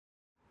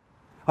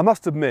I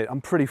must admit,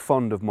 I'm pretty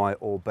fond of my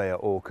Orbea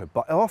Orca,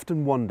 but I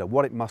often wonder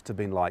what it must have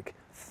been like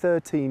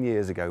 13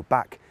 years ago,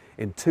 back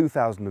in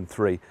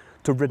 2003,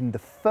 to have ridden the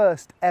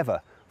first ever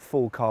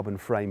full carbon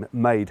frame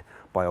made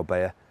by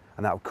Orbea,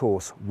 and that of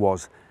course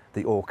was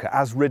the Orca,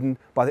 as ridden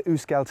by the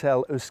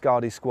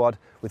Euskaltel-Euskadi squad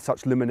with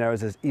such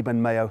luminaries as Iban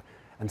Mayo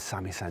and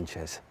Sammy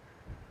Sanchez.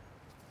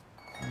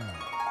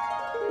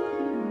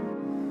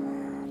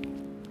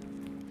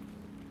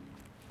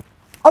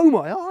 Oh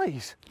my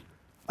eyes!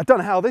 I don't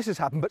know how this has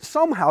happened, but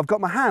somehow I've got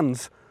my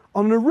hands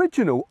on an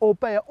original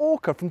Orbea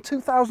Orca from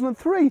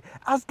 2003,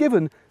 as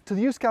given to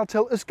the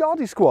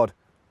Euskaltel-Euskadi squad.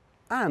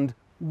 And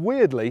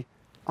weirdly,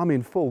 I'm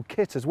in full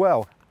kit as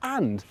well,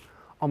 and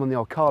I'm on the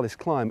Arcalis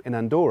climb in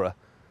Andorra.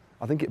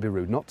 I think it'd be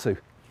rude not to.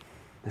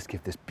 Let's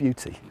give this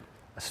beauty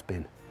a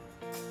spin.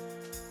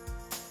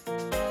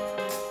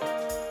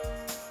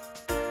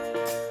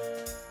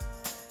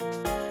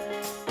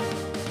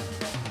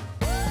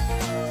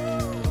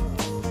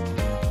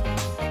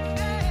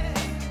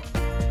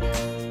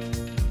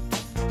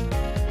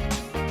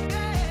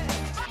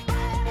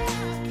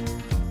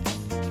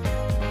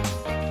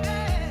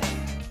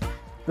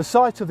 The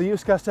sight of the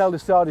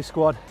Euskaltel-Euskadi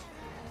squad,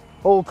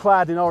 all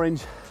clad in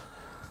orange,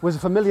 was a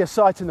familiar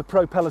sight in the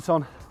pro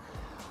peloton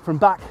from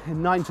back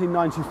in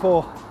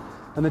 1994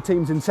 and the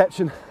team's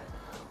inception,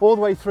 all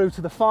the way through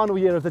to the final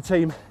year of the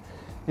team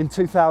in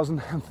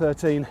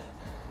 2013.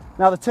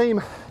 Now, the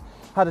team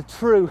had a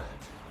true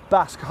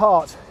Basque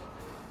heart,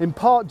 in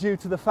part due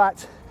to the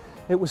fact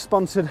it was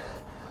sponsored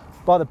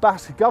by the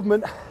Basque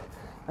government,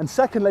 and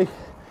secondly,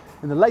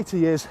 in the later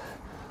years,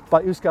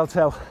 by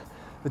Euskaltel,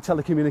 the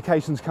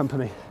telecommunications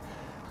company.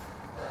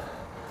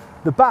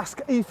 The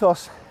Basque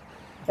ethos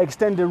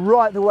extended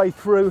right the way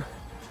through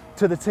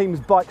to the team's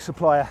bike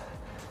supplier.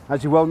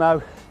 As you well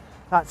know,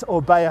 that's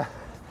Orbea,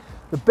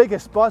 the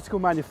biggest bicycle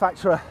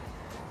manufacturer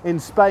in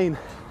Spain.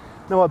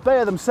 Now,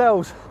 Orbea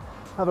themselves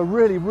have a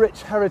really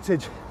rich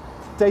heritage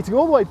dating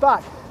all the way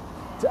back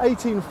to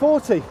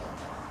 1840.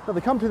 Now,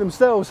 the company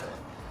themselves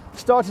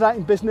started out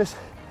in business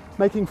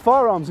making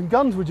firearms and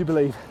guns, would you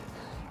believe?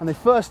 And they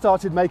first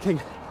started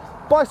making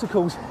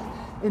bicycles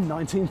in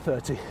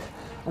 1930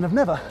 and have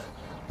never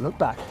looked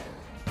back.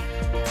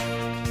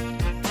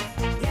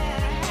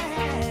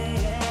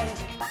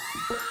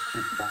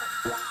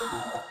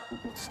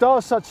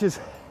 Stars such as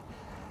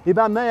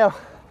Iban Mayo,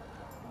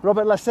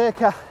 Robert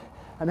Laseca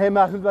and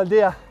Gemma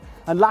Valdia,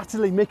 and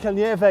latterly Mikel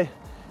Nieve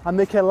and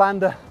Mikel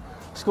Landa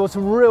scored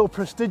some real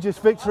prestigious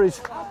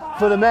victories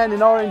for the men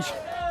in orange.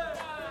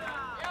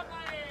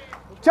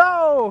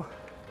 Ciao!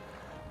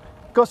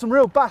 Got some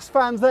real Basque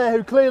fans there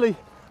who clearly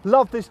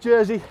love this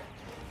jersey.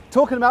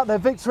 Talking about their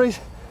victories,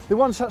 they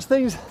won such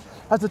things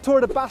as the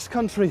Tour de Basque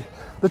Country,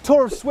 the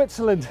Tour of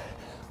Switzerland.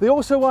 They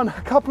also won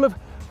a couple of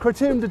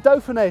Criterium de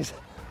Dauphiné,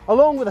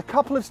 along with a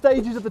couple of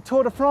stages of the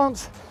Tour de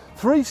France,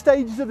 3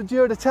 stages of the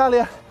Giro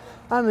d'Italia,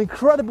 and an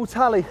incredible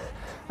tally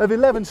of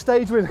 11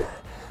 stage wins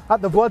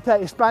at the Vuelta a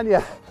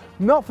España.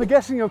 Not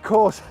forgetting, of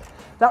course,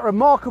 that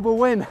remarkable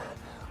win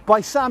by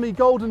Sammy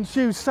Golden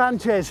Shoes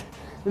Sanchez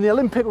in the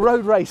Olympic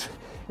road race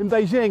in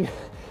Beijing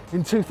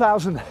in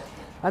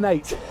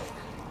 2008.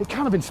 It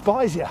kind of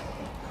inspires you.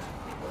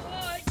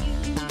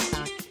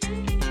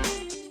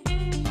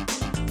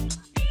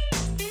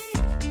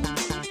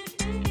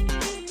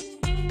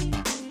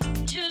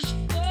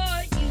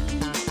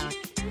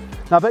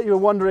 Now, I bet you were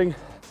wondering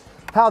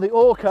how the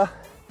Orca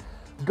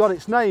got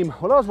its name.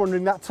 Well, I was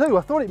wondering that too.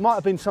 I thought it might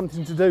have been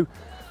something to do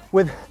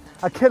with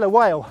a killer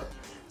whale,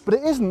 but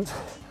it isn't.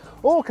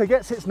 Orca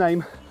gets its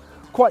name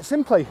quite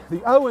simply.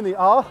 The O and the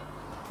R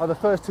are the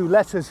first 2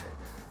 letters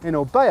in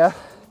Orbea,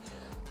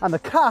 and the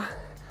K are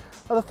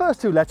the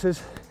first 2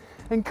 letters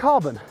in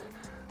carbon.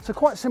 So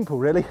quite simple,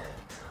 really.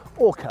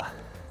 Orca.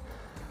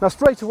 Now,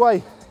 straight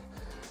away,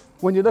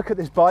 when you look at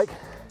this bike,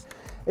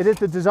 it is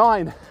the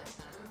design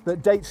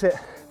that dates it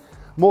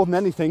more than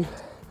anything.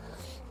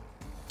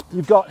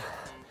 You've got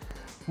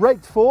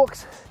raked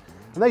forks,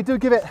 and they do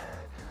give it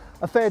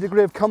a fair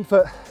degree of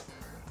comfort,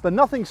 but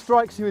nothing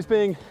strikes you as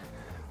being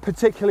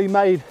particularly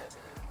made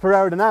for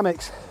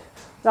aerodynamics.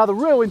 Now, the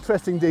real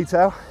interesting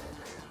detail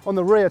on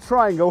the rear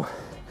triangle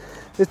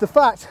is the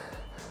fact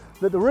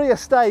that the rear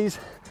stays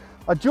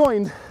are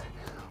joined,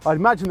 I'd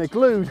imagine they're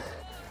glued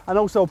and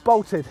also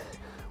bolted,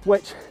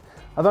 which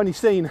I've only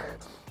seen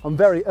on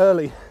very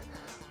early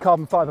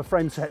carbon fibre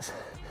frame sets.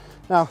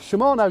 Now,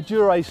 Shimano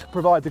Dura-Ace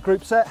provide the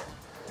group set,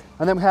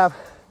 and then we have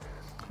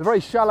the very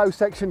shallow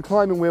section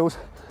climbing wheels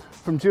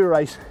from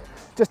Dura-Ace.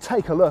 Just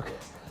take a look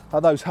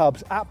at those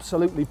hubs,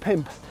 absolutely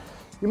pimp.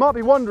 You might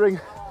be wondering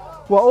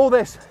what all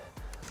this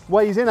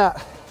weighs in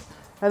at,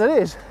 and it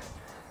is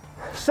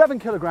 7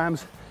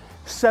 kilograms,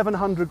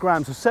 700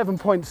 grams, so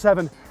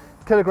 7.7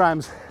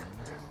 kilograms.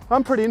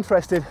 I'm pretty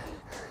interested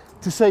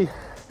to see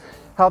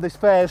how this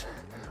fares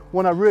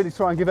when I really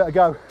try and give it a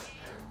go.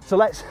 So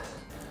let's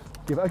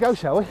give it a go,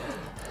 shall we?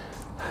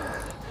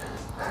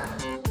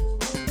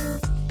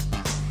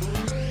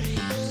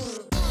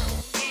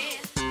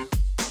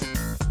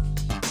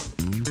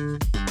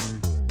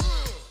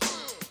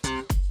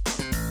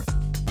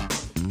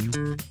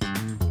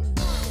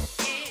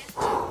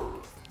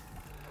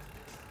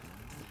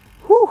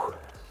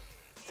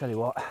 tell you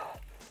what,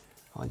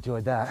 I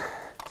enjoyed that.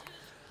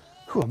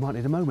 Whew, I might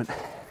need a moment.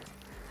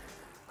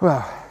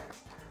 Well,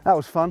 that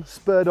was fun,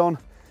 spurred on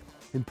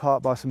in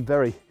part by some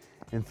very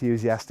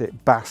enthusiastic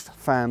Basque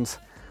fans.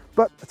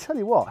 But I tell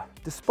you what,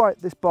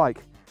 despite this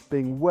bike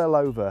being well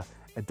over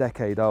a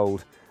decade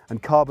old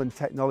and carbon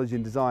technology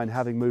and design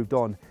having moved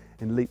on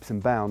in leaps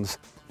and bounds,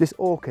 this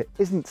Orca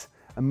isn't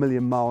a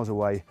million miles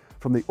away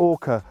from the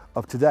Orca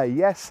of today.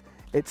 Yes,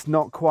 it's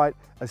not quite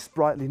as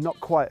sprightly, not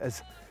quite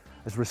as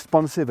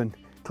responsive, and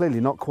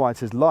clearly not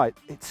quite as light.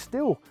 It's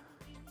still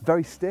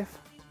very stiff,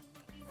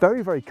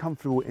 very, very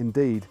comfortable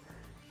indeed,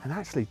 and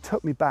actually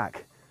took me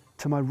back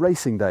to my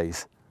racing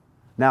days.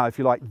 Now, if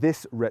you like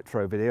this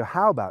retro video,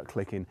 how about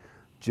clicking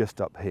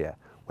just up here,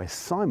 where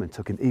Simon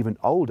took an even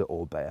older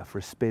Orbea for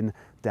a spin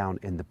down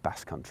in the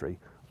Basque country,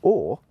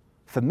 or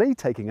for me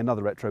taking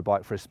another retro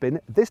bike for a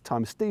spin, this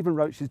time Stephen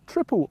Roach's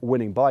triple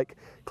winning bike.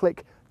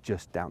 Click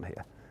just down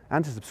here.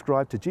 And to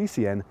subscribe to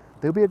GCN,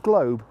 there'll be a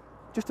globe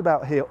just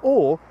about here,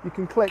 or you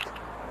can click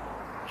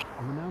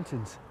on the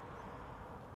mountains.